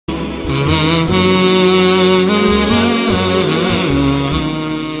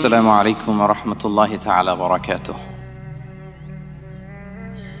السلام عليكم ورحمة الله تعالى وبركاته.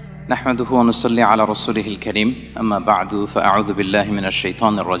 نحمده ونصلي على رسوله الكريم. أما بعد فأعوذ بالله من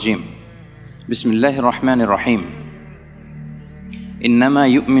الشيطان الرجيم. بسم الله الرحمن الرحيم. إنما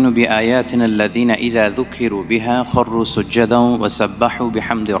يؤمن بآياتنا الذين إذا ذكروا بها خروا سجدا وسبحوا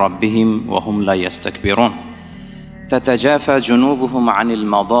بحمد ربهم وهم لا يستكبرون. تتجافى جنوبهم عن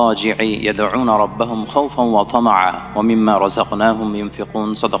المضاجع يدعون ربهم خوفا وطمعا ومما رزقناهم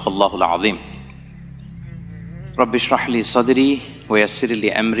ينفقون. صدق الله العظيم. رب اشرح لي صدري ويسر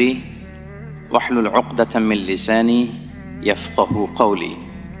لي أمري واحلل عقدة من لساني يفقه قولي.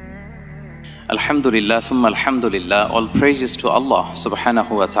 Alhamdulillah, thumma alhamdulillah, all praises to Allah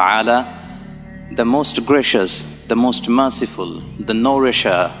subhanahu wa ta'ala, the most gracious, the most merciful, the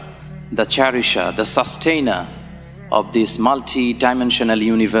nourisher, the cherisher, the sustainer of these multi-dimensional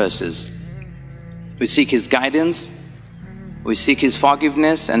universes. We seek His guidance, we seek His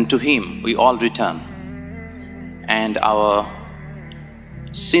forgiveness, and to Him we all return. And our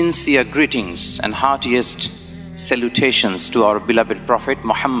sincere greetings and heartiest salutations to our beloved Prophet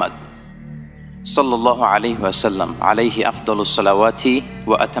Muhammad sallallahu alayhi wa sallam, alayhi afdalu salawati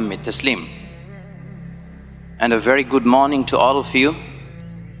wa atammi taslim. And a very good morning to all of you,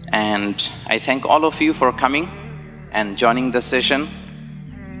 and I thank all of you for coming and joining the session.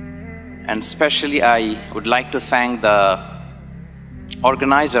 And especially I would like to thank the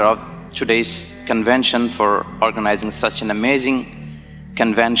organizer of today's convention for organizing such an amazing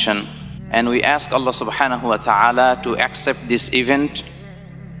convention. And we ask Allah subhanahu wa ta'ala to accept this event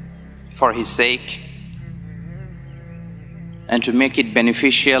for His sake and to make it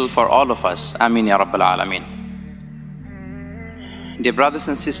beneficial for all of us. Ameen ya Rabbal Alameen. Dear brothers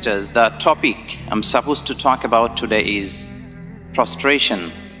and sisters, the topic I'm supposed to talk about today is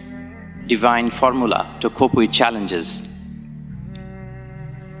prostration, divine formula to cope with challenges.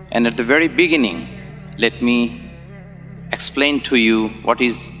 And at the very beginning, let me explain to you what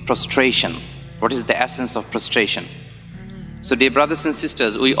is prostration, what is the essence of prostration. So dear brothers and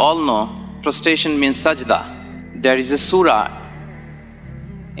sisters, we all know prostration means sajdah. There is a surah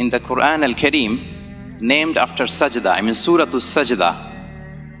in the Quran al-Kareem named after sajdah, I mean Surah to Sajdah,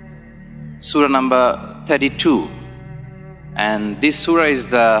 surah number 32. And this surah is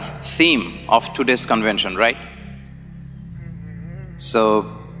the theme of today's convention, right? So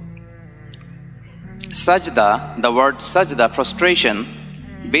sajdah, the word sajdah, prostration,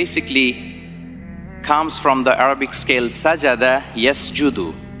 basically comes from the Arabic scale sajada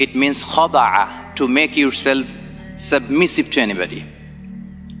yasjudu. It means khada'a, to make yourself submissive to anybody.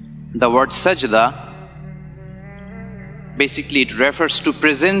 The word sajda, basically it refers to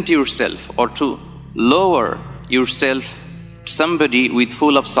present yourself or to lower yourself to somebody with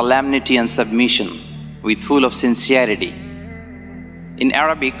full of solemnity and submission, with full of sincerity. In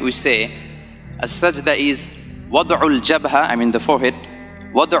Arabic we say as-sajda is wad'ul jabha, I mean the forehead,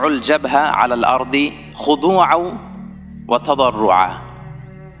 wad'ul jabha ala al-ardi khudu'a wa tadarru'a.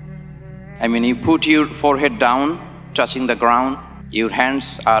 I mean you put your forehead down, touching the ground, your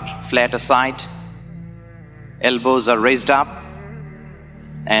hands are flat aside, elbows are raised up,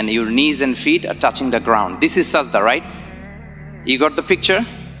 and your knees and feet are touching the ground. This is sajda, right? You got the picture?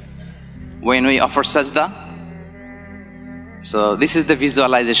 When we offer sajda? So this is the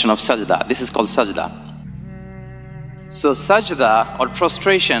visualization of sajda. This is called sajda. So sajda or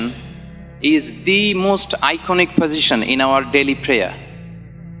prostration is the most iconic position in our daily prayer.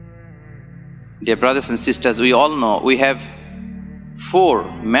 Dear brothers and sisters, we all know we have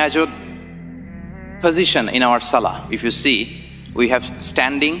 4 major position in our salah. If you see, we have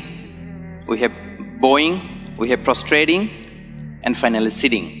standing, we have bowing, we have prostrating, and finally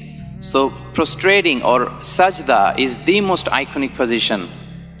sitting. So prostrating or sajda is the most iconic position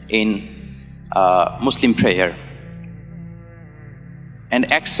in Muslim prayer.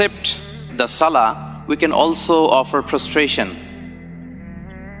 And except the salah, we can also offer prostration.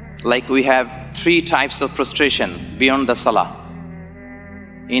 Like we have 3 types of prostration beyond the salah.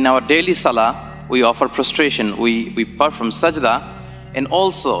 In our daily salah, we offer prostration, we perform sajda, and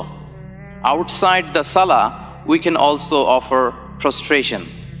also outside the salah, we can also offer prostration.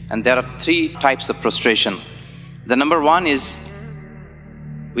 And there are 3 types of prostration. The number 1 is,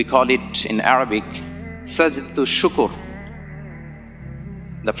 we call it in Arabic, sajdatu shukr,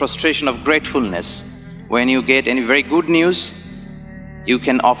 the prostration of gratefulness. When you get any very good news, you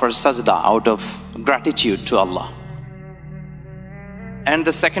can offer sajda out of gratitude to Allah. And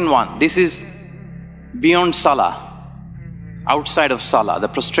the second one, this is beyond salah, outside of salah, the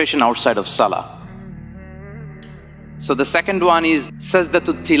prostration outside of salah. So the second one is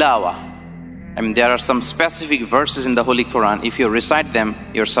sajdatu tilawa, I mean, there are some specific verses in the Holy Quran. If you recite them,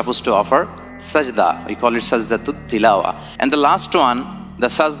 you're supposed to offer sajda. We call it sajda tut tilawa. And the last one, the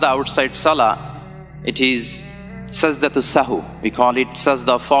sajda outside salah, it is sajda tu sahu. We call it sajda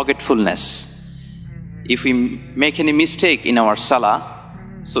of forgetfulness. If we make any mistake in our salah,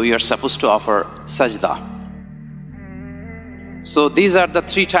 so you are supposed to offer sajda. So these are the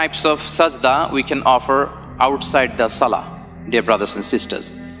three types of sajda we can offer outside the salah, dear brothers and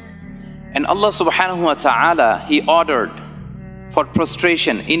sisters. And Allah subhanahu wa ta'ala, He ordered for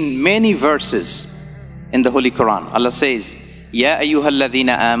prostration in many verses in the Holy Quran. Allah says, Ya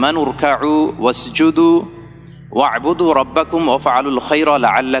ayyuhalladhina amanu rka'u wasjudu wa'budu rabbakum wa fa'alul khayra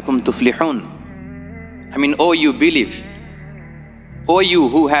la'allakum tuflihun. I mean, O you believe, O you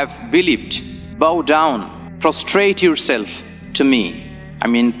who have believed, bow down, prostrate yourself to me. I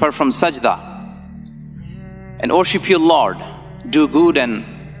mean, perform sajda and worship your Lord. Do good and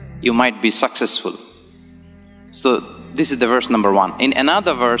you might be successful. So this is the verse number 1. In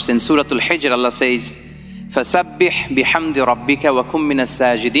another verse in Surah Al-Hijr, Allah says, فَسَبِّحْ بِحَمْدِ رَبِّكَ وَكُمْ مِنَ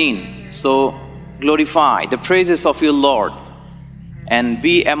السَّاجِدِينَ. So glorify the praises of your Lord and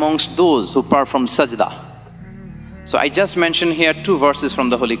be amongst those who perform sajda. So I just mentioned here 2 verses from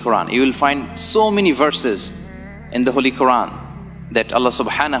the Holy Quran. You will find so many verses in the Holy Quran that Allah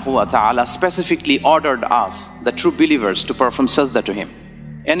subhanahu wa ta'ala specifically ordered us, the true believers, to perform sajda to Him.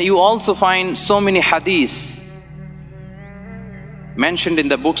 And you also find so many hadiths mentioned in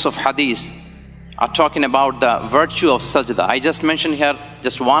the books of hadith are talking about the virtue of sajda. I just mentioned here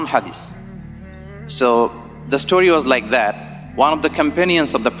just one hadith. So the story was like that. One of the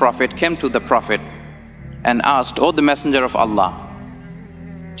companions of the Prophet came to the Prophet and asked, "O the Messenger of Allah,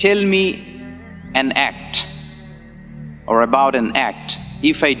 tell me an act or about an act.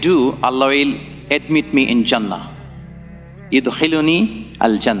 If I do, Allah will admit me in Jannah. Yudkhiluni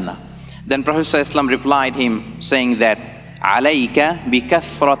al-Jannah." Then Prophet ﷺ replied him saying that, "Alayka bi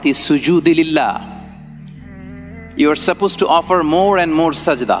kathrati sujudi lillah." You are supposed to offer more and more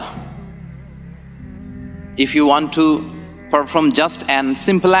sajda. If you want to perform just an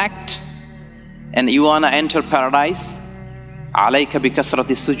simple act and you want to enter paradise, alayka bi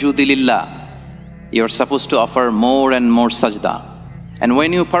kathrati sujudi lillah. You are supposed to offer more and more sajda. And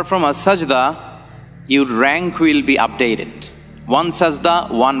when you perform a sajda, your rank will be updated. One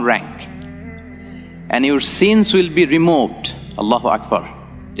sajda, one rank. And your sins will be removed. Allahu Akbar.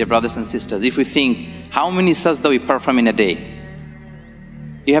 Dear brothers and sisters, if we think how many sajda we perform in a day,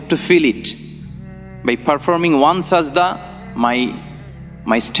 you have to feel it. By performing one sajda,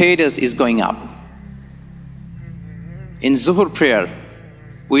 my status is going up. In Zuhur prayer,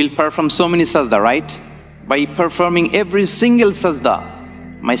 we will perform so many sajda, right? By performing every single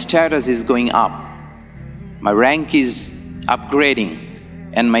sajda, my status is going up. My rank is upgrading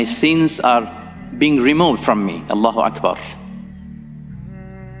and my sins are being removed from me. Allahu Akbar.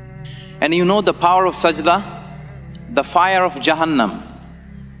 And you know the power of sajda? The fire of Jahannam,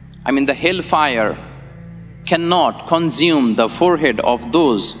 I mean the hellfire, cannot consume the forehead of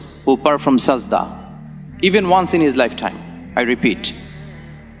those who perform sajda, even once in his lifetime. I repeat,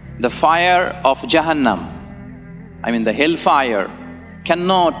 the fire of Jahannam, I mean the hellfire,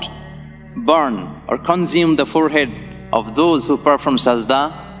 cannot burn or consume the forehead of those who perform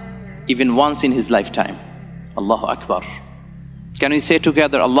sajda even once in his lifetime. Allahu Akbar. Can we say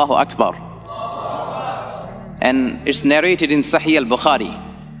together, Allahu Akbar? And it's narrated in Sahih al-Bukhari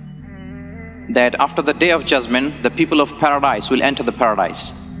that after the day of judgment, the people of paradise will enter the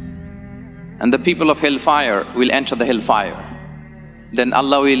paradise and the people of hellfire will enter the hellfire. Then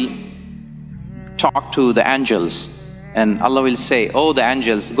Allah will talk to the angels and Allah will say, "Oh, the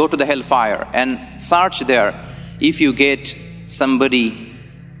angels, go to the hellfire and search there. If you get somebody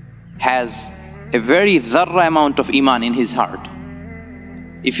has a very dharra amount of iman in his heart,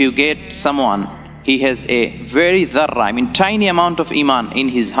 if you get someone, he has a very dharra, I mean tiny amount of iman in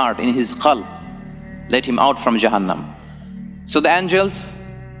his heart, in his qalb, let him out from Jahannam." So the angels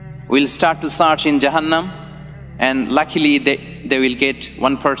will start to search in Jahannam, and luckily they will get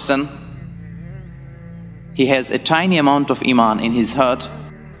one person. He has a tiny amount of iman in his heart,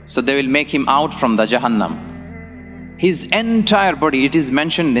 so they will make him out from the Jahannam. His entire body, it is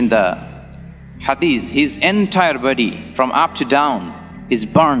mentioned in the hadith, his entire body from up to down is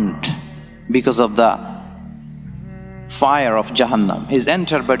burned because of the fire of Jahannam. His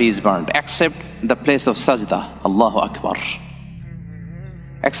entire body is burned except the place of sajda. Allahu Akbar.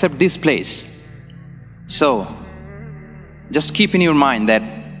 Except this place. So just keep in your mind that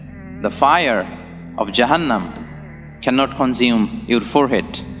the fire of Jahannam cannot consume your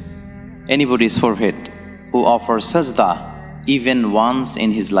forehead, anybody's forehead who offers sajda even once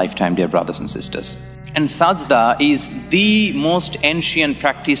in his lifetime, dear brothers and sisters. And Sajdah is the most ancient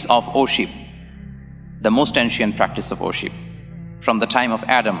practice of worship. The most ancient practice of worship. From the time of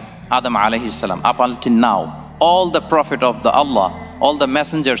Adam alayhi salam, up until now, all the Prophet of the Allah, all the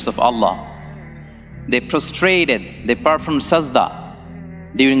messengers of Allah, they prostrated, they performed Sajdah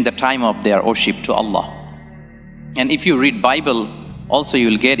during the time of their worship to Allah. And if you read Bible, also you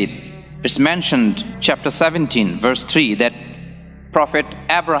will get it. It's mentioned, chapter 17, verse 3, that Prophet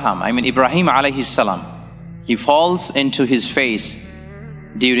Ibrahim alayhi salam, he falls into his face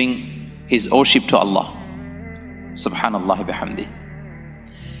during his worship to Allah. Subhanallah bihamdi.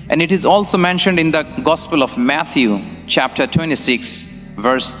 And it is also mentioned in the Gospel of Matthew, chapter 26,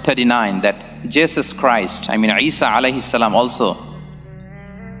 verse 39, that Jesus Christ, Isa alayhi salam also,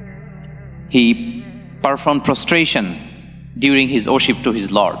 he performed prostration during his worship to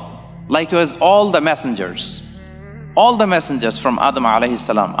his Lord. Likewise, all the messengers from Adam alayhi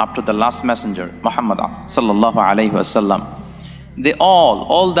salam up to the last messenger, Muhammad sallallahu alayhi wasallam, they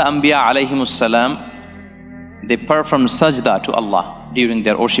all the Anbiya alayhimus salam, they performed sajda to Allah during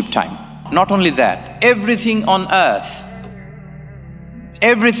their worship time. Not only that, everything on earth,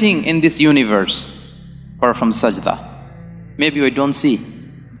 everything in this universe performed sajda. Maybe we don't see,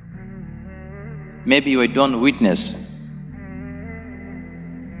 maybe we don't witness,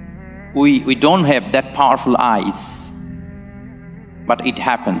 we don't have that powerful eyes, but it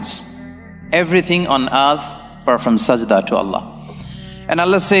happens. Everything on earth performs sajda to Allah. And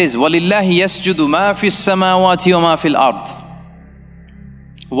Allah says, وَلِلَّهِ يَسْجُدُ مَا فِي السَّمَاوَاتِ وَمَا فِي الْأَرْضِ.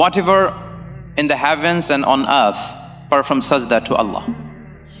 Whatever in the heavens and on earth performs sajda to Allah.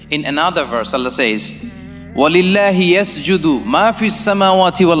 In another verse, Allah says, وَلِلَّهِ يَسْجُدُ مَا فِي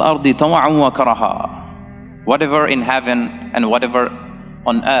السَّمَاوَاتِ وَالْأَرْضِ طَوْعًا وَكَرَهًا. Whatever in heaven and whatever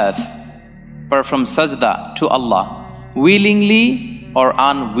on earth perform sajda to Allah, willingly or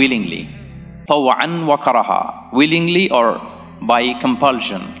unwillingly. Taw'an wa karaha, willingly or by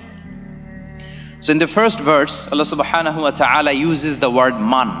compulsion. So in the first verse, Allah subhanahu wa ta'ala uses the word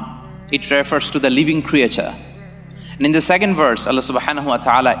man. It refers to the living creature. And in the second verse, Allah subhanahu wa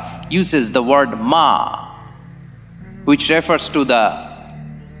ta'ala uses the word ma, which refers to the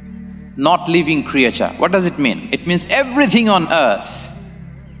not living creature. What does it mean? It means everything on earth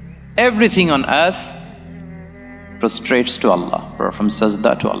prostrates to Allah, performs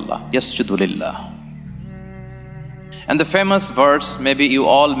sajda to Allah, yasjudu lillah. And the famous verse, maybe you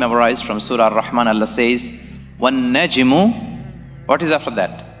all memorized from Surah Ar-Rahman, Allah says, وَالنَّجْمُ, what is after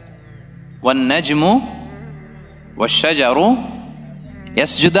that? وَالنَّجْمُ وَالشَّجَرُ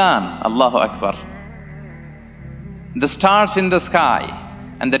يَسْجُدَانِ. Allahu Akbar. The stars in the sky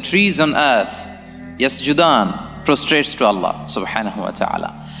and the trees on earth, yasjudan, prostrates to Allah subhanahu wa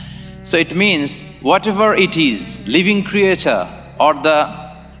ta'ala. So it means whatever it is, living creature or the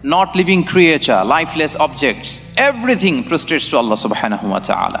not living creature, lifeless objects, everything prostrates to Allah subhanahu wa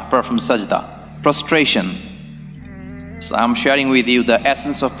ta'ala, performs sajda, prostration. So I'm sharing with you the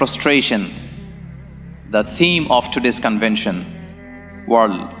essence of prostration, the theme of today's convention,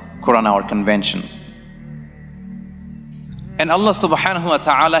 World Quran Hour Convention. And Allah subhanahu wa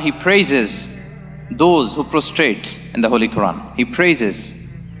ta'ala, He praises those who prostrate in the Holy Quran. He praises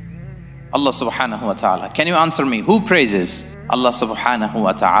Allah subhanahu wa ta'ala. Can you answer me? Who praises? Allah subhanahu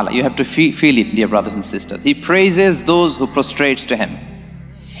wa ta'ala. You have to feel it, dear brothers and sisters. He praises those who prostrates to Him.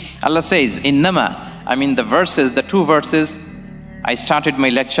 Allah says, innama, the verses, the two verses I started my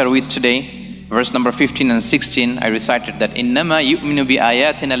lecture with today, verse number 15 and 16, I recited that, innama yu'minu bi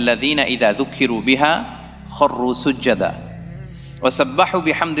ayatina alladhina idha dhukiru biha kharru sujjada wa sabbahu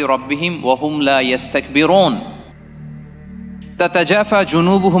bihamdi rabbihim wa hum la yastakbirun. تتجافى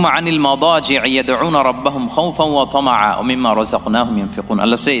جنوبهم عن المضاجع يدعون ربهم خوفا وطمعا ومما رزقناهم ينفقون.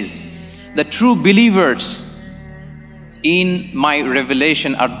 Allah says, the true believers in my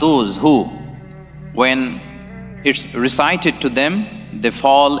revelation are those who, when it's recited to them, they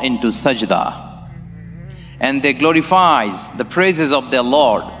fall into sajda and they glorifies the praises of their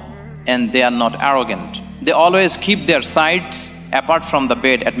Lord, and they are not arrogant. They always keep their sights apart from the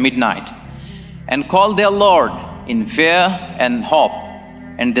bed at midnight and call their Lord in fear and hope,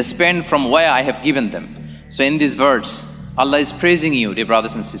 and they spend from where I have given them. So in this verse, Allah is praising you, dear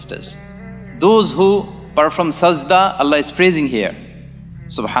brothers and sisters. Those who perform sajda, Allah is praising here.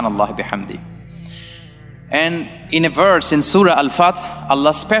 Subhanallah bihamdi. And in a verse in Surah Al-Fath,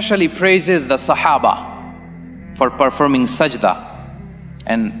 Allah specially praises the Sahaba for performing sajda.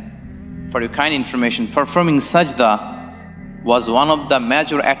 And for your kind information, performing sajda was one of the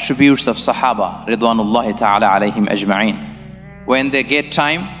major attributes of Sahaba, Ridwanullahi ta'ala alayhim ajma'in. When they get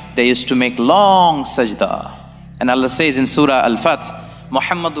time, they used to make long sajda. And Allah says in Surah Al-Fath,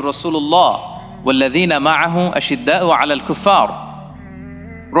 Muhammadur Rasulullah, وَالَّذِينَ مَعَهُ أَشِدَّاءُ عَلَى الْكُفَّارِ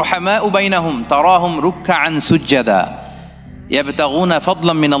رُحَمَاءُ بَيْنَهُمْ تَرَاهُمْ رُكَّعًا سُجَّدًا يَبْتَغُونَ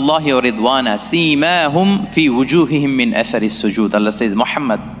فَضْلًا مِّنَ اللَّهِ وَرِضْوَانًا سِيمَاهُمْ فِي وُجُوهِهِمْ مِّنْ أَثَرِ السُّجُودِ. Allah says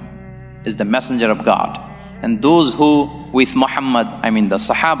Muhammad is the messenger of God. And those who with Muhammad, the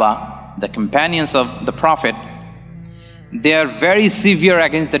Sahaba, the companions of the Prophet, they are very severe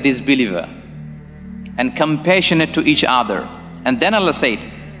against the disbeliever and compassionate to each other. And then Allah said,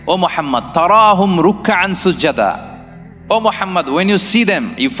 O Muhammad, tarahum rukka'an sujjada. O Muhammad, when you see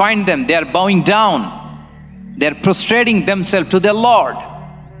them, you find them, they are bowing down. They are prostrating themselves to their Lord.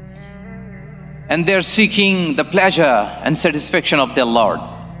 And they are seeking the pleasure and satisfaction of their Lord.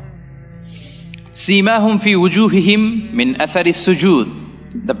 Simahum fi wujuhihim min athari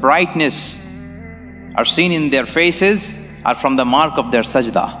sujud. The brightness are seen in their faces are from the mark of their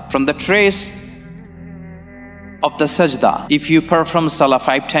sajdah, from the trace of the sajdah. If you perform salah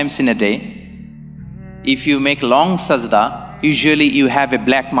 5 times in a day, if you make long sajdah, usually you have a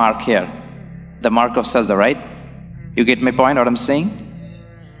black mark here, the mark of sajdah, right? You get my point, what I'm saying?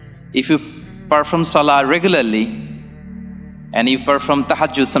 If you perform salah regularly, and you perform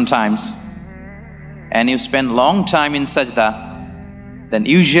tahajjud sometimes, and you spend long time in sajdah, then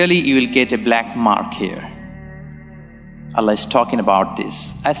usually you will get a black mark here. Allah is talking about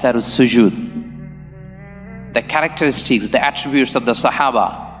this. Atharus sujud. The characteristics, the attributes of the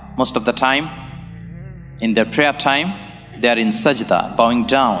Sahaba, most of the time, in their prayer time, they are in sajda, bowing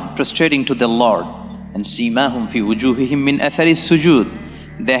down, prostrating to the Lord. And simahum fi wujuhihim min athari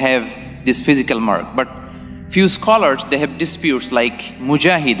sujud. They have this physical mark. But few scholars, they have disputes, like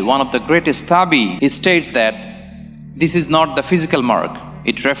Mujahid, one of the greatest tabi, he states that this is not the physical mark.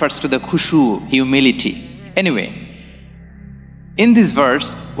 It refers to the khushu, humility. Anyway, in this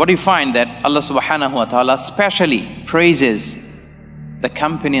verse, what you find that Allah subhanahu wa ta'ala specially praises the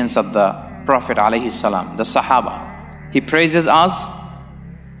companions of the Prophet alayhi salam, the Sahaba. He praises us,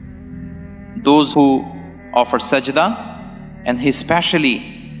 those who offer sajda, and He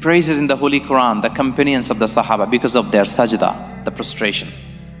specially praises in the Holy Quran the companions of the Sahaba because of their sajda, the prostration.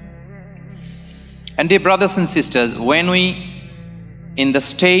 And dear brothers and sisters, when we in the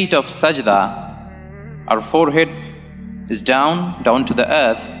state of sajda, our forehead is down to the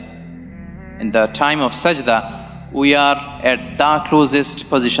earth, in the time of sajda, we are at the closest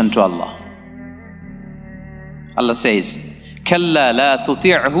position to Allah. Allah says, Kalla la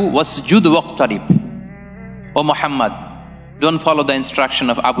tuti'hu wasjud waqtarib. O Muhammad, don't follow the instruction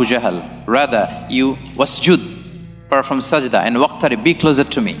of Abu Jahl. Rather, you wasjud, perform sajda, and waqtarib, be closer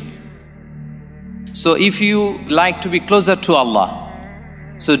to me. So if you like to be closer to Allah,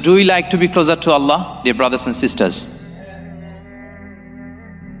 so do we like to be closer to Allah, dear brothers and sisters?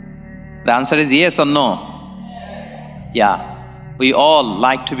 The answer is yes or no? Yeah. We all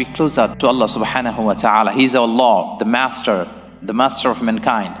like to be closer to Allah subhanahu wa ta'ala. He is our Lord, the master of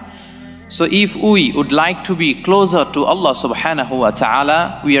mankind. So if we would like to be closer to Allah subhanahu wa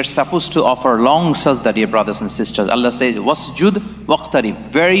ta'ala, we are supposed to offer long sajda, dear brothers and sisters. Allah says, wasjud waqtarib.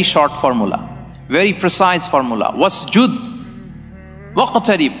 Very short formula. Very precise formula. Wasjud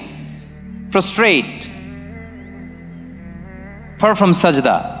waqtarib. Prostrate. Perform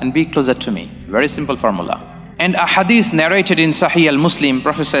sajda and be closer to me. Very simple formula. And a hadith narrated in Sahih al-Muslim,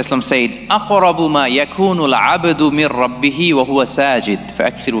 Prophet ﷺ said, أَقْرَبُ مَا يَكُونُ الْعَبْدُ مِنْ رَبِّهِ وَهُوَ سَاجِدٌ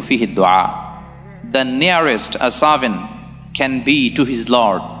فَأَكْثِرُ فِيهِ الدُّعَاء. The nearest a servant can be to his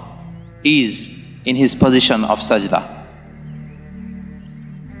Lord is in his position of sajda.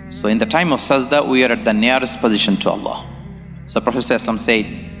 So in the time of sajda, we are at the nearest position to Allah. So Prophet ﷺ said,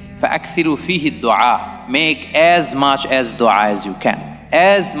 فَأَكْثِرُ فِيهِ الدُّعَاء. Make as much as dua as you can,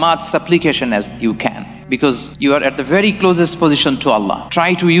 as much supplication as you can. Because you are at the very closest position to Allah.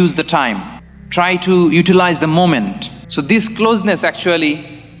 Try to use the time. Try to utilize the moment. So this closeness,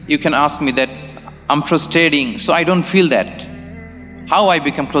 actually, you can ask me that I'm prostrating, so I don't feel that. How I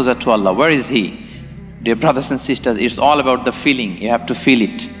become closer to Allah? Where is He? Dear brothers and sisters, it's all about the feeling. You have to feel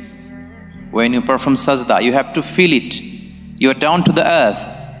it. When you perform sajda, you have to feel it. You are down to the earth,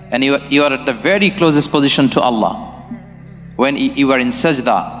 and you are at the very closest position to Allah. When you are in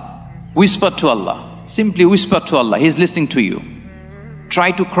sajda, whisper to Allah. Simply whisper to Allah. He's listening to you.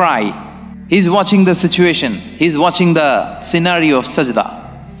 Try to cry. He's watching the situation. He's watching the scenario of sajda.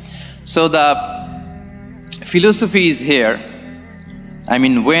 So the philosophy is here.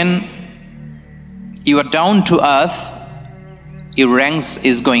 When you are down to earth, your ranks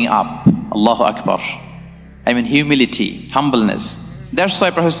is going up. Allahu Akbar. Humility, humbleness. That's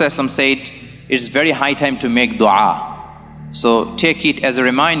why Prophet ﷺ said, it's very high time to make dua. So take it as a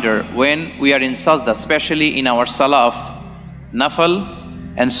reminder when we are in sajda, especially in our salah of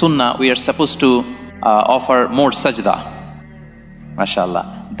nafal and sunnah, we are supposed to offer more sajda.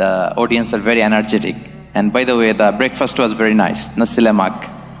 MashaAllah, the audience are very energetic. And by the way, the breakfast was very nice. Nasilemak.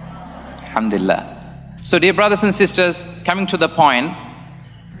 Alhamdulillah. So dear brothers and sisters, coming to the point,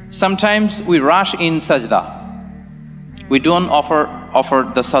 sometimes we rush in sajda. We don't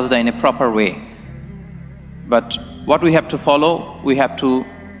offer the sajda in a proper way. But what we have to follow, we have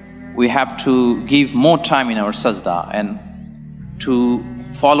to give more time in our sajda and to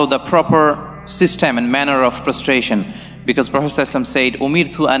follow the proper system and manner of prostration. Because Prophet ﷺ said,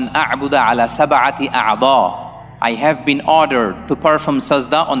 "Umirtu an a'buda ala sab'ati a'dha." I have been ordered to perform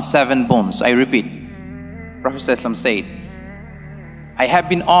sajda on 7 bones. I repeat, Prophet ﷺ said, I have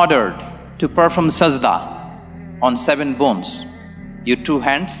been ordered to perform sajda on 7 bones. Your 2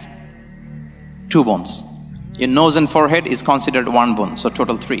 hands, 2 bones. Your nose and forehead is considered 1 bone, so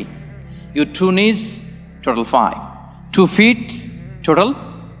total 3. Your 2 knees, total 5. 2 feet, total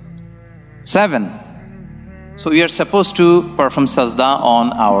 7. So we are supposed to perform sajda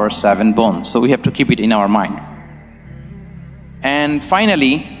on our 7 bones. So we have to keep it in our mind. And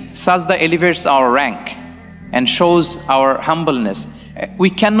finally, sajda elevates our rank and shows our humbleness.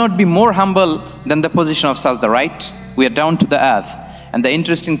 We cannot be more humble than the position of sajda, right? We are down to the earth. And the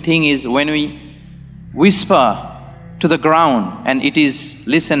interesting thing is when we whisper to the ground and it is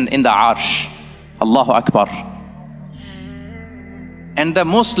listened in the arsh. Allahu Akbar. And the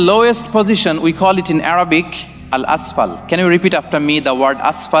most lowest position, we call it in Arabic, al-asfal. Can you repeat after me the word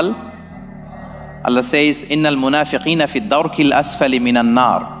asfal? Allah says, Innal munafiqina fi dawrkil asfali minan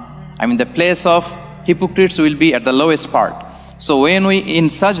nar. I mean, the place of hypocrites will be at the lowest part. So when we in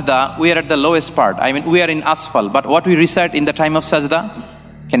sajda, we are at the lowest part. I mean, we are in asfal. But what we recite in the time of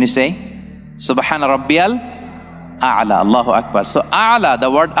sajda? Can you say? Subhana Rabbiyal A'la. Allahu Akbar. So A'la, the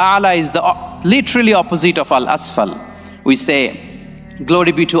word A'la is the literally opposite of al-asfal. We say,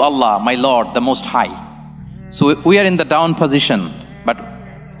 Glory be to Allah, my Lord, the Most High. So we are in the down position, but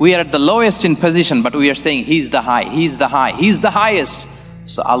we are at the lowest in position, but we are saying He is the high, He is the high, He is the highest.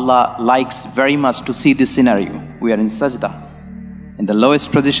 So Allah likes very much to see this scenario. We are in sajda, in the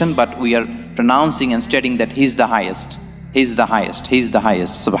lowest position, but we are pronouncing and stating that He is the highest, He is the highest, He is the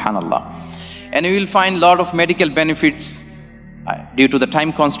highest, subhanallah. And you will find a lot of medical benefits. Due to the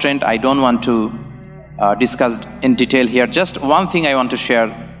time constraint, I don't want to discuss in detail here. Just one thing I want to share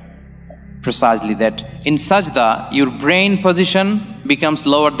precisely, that in sajda, your brain position becomes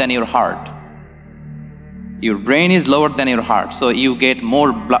lower than your heart. Your brain is lower than your heart, so you get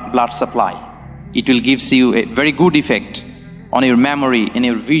more blood supply. It will give you a very good effect on your memory, in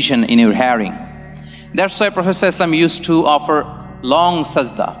your vision, in your hearing. That's why Prophet ﷺ used to offer long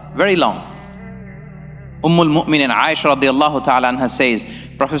sajda, very long. Ummul Mu'minin Aisha radiallahu ta'ala anha says,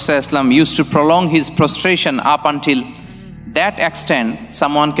 Prophet ﷺ used to prolong his prostration up until that extent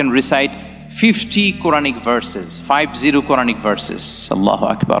someone can recite 50 Quranic verses, 50 Quranic verses. Allahu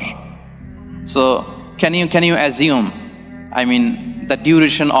Akbar. So can you assume, I mean, the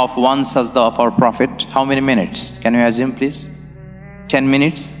duration of one sajda of our Prophet? How many minutes? Can you assume, please? 10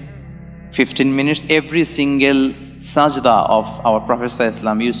 minutes? 15 minutes? Every single sajda of our Prophet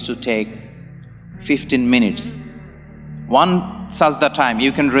ﷺ used to take 15 minutes. One sajda time,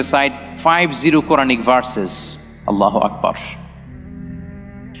 you can recite 50 Quranic verses. Allahu Akbar.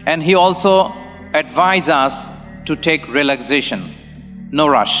 And he also advised us to take relaxation. No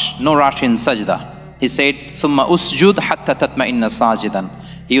rush in sajda. He said, ثُمَّ أُسْجُدْ حَتَّى تَتْمَئِنَّ سَاجِدًا.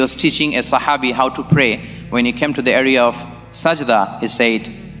 He was teaching a Sahabi how to pray. When he came to the area of sajda, he said,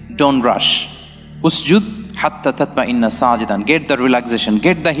 don't rush. Usjud hatta tatma'inna sajidan. Get the relaxation,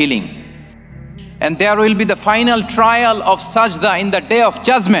 get the healing. And there will be the final trial of sajda in the day of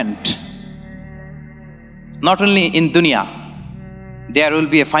judgment. Not only in dunya, there will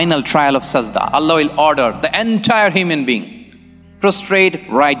be a final trial of sajda. Allah will order the entire human being, prostrate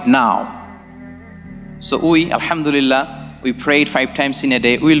right now. So we, alhamdulillah, we prayed 5 times in a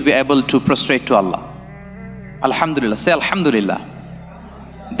day, we will be able to prostrate to Allah. Alhamdulillah, say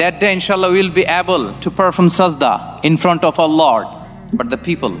alhamdulillah. That day, inshallah, we will be able to perform sajda in front of our Lord. But the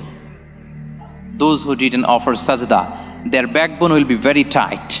people, those who didn't offer sajda, their backbone will be very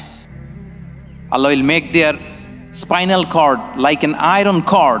tight. Allah will make their spinal cord like an iron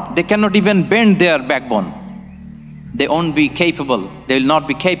cord. They cannot even bend their backbone. They won't be capable. They will not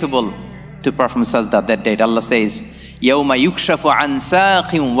be capable to perform sajda that day. Allah says, يَوْمَ يُكْشَفُ عَنْ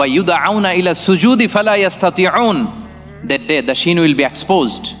سَاقٍ وَيُدْعَوْنَ إِلَى السُّجُودِ فَلَا يَسْتَطِيعُونَ. That day the sheen will be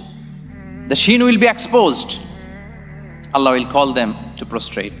exposed. The sheen will be exposed. Allah will call them to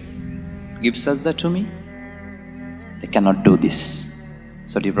prostrate. Give sajda to me. They cannot do this.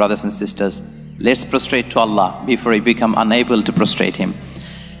 So dear brothers and sisters, let's prostrate to Allah before we become unable to prostrate Him.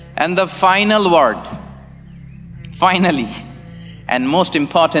 And the final word, finally, and most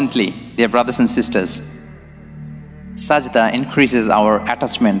importantly, dear brothers and sisters, Sajdah increases our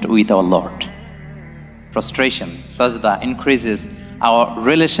attachment with our Lord. Prostration, Sajdah increases our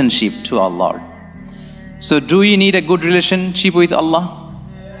relationship to our Lord. So do we need a good relationship with Allah?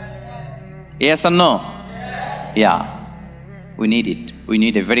 Yes or no? Yeah, we need it. We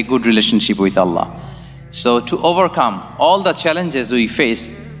need a very good relationship with Allah. So to overcome all the challenges we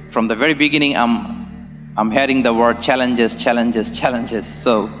face, from the very beginning I'm hearing the word challenges, challenges, challenges.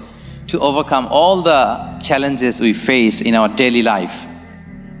 So to overcome all the challenges we face in our daily life,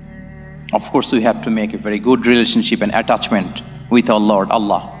 of course we have to make a very good relationship and attachment with our Lord,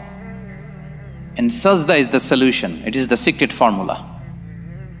 Allah. And Sajdah is the solution. It is the secret formula.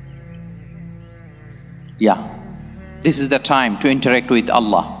 Yeah. This is the time to interact with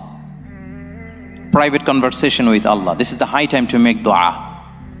Allah. Private conversation with Allah. This is the high time to make dua.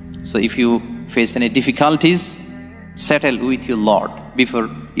 So if you face any difficulties, settle with your Lord before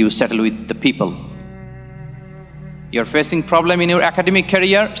you settle with the people. You're facing problem in your academic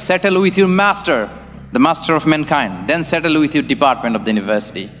career, settle with your master, the master of mankind. Then settle with your department of the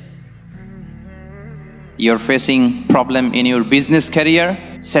university. You're facing problem in your business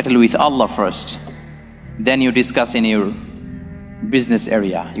career, settle with Allah first. Then you discuss in your business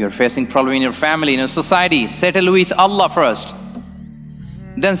area. You're facing problem in your family, in your society, settle with Allah first.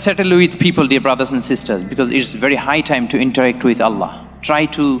 Then settle with people, dear brothers and sisters, because it's very high time to interact with Allah. Try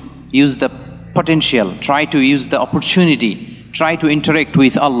to use the potential, try to use the opportunity, try to interact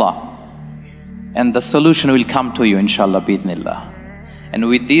with Allah. And the solution will come to you, inshallah, bi'idhnillah. And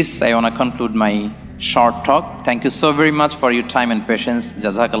with this, I want to conclude my short talk. Thank you so very much for your time and patience.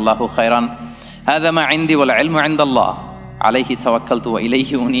 Jazakallahu khairan. هذا ما عندي والعلم عند الله عليه توكلت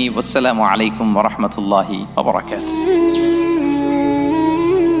وإليه أنيب والسلام عليكم ورحمة الله وبركاته.